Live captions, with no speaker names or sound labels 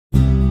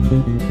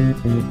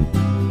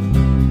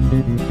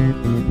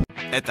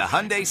At the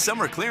Hyundai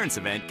Summer Clearance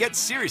Event, get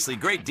seriously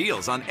great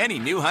deals on any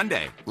new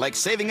Hyundai, like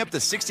saving up to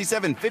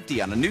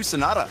 $6,750 on a new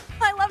Sonata.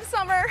 I love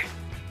summer.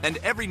 And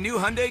every new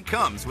Hyundai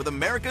comes with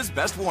America's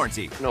best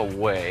warranty. No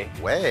way.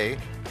 Way?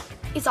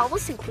 Is all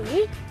this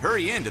included?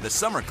 Hurry into the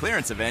Summer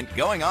Clearance Event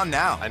going on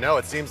now. I know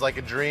it seems like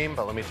a dream,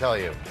 but let me tell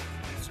you,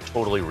 it's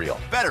totally real.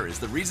 Better is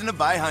the reason to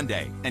buy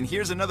Hyundai. And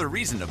here's another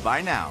reason to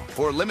buy now.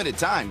 For a limited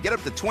time, get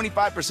up to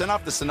 25%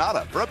 off the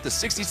Sonata for up to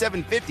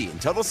 $6,750 in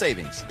total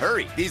savings.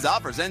 Hurry, these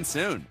offers end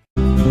soon.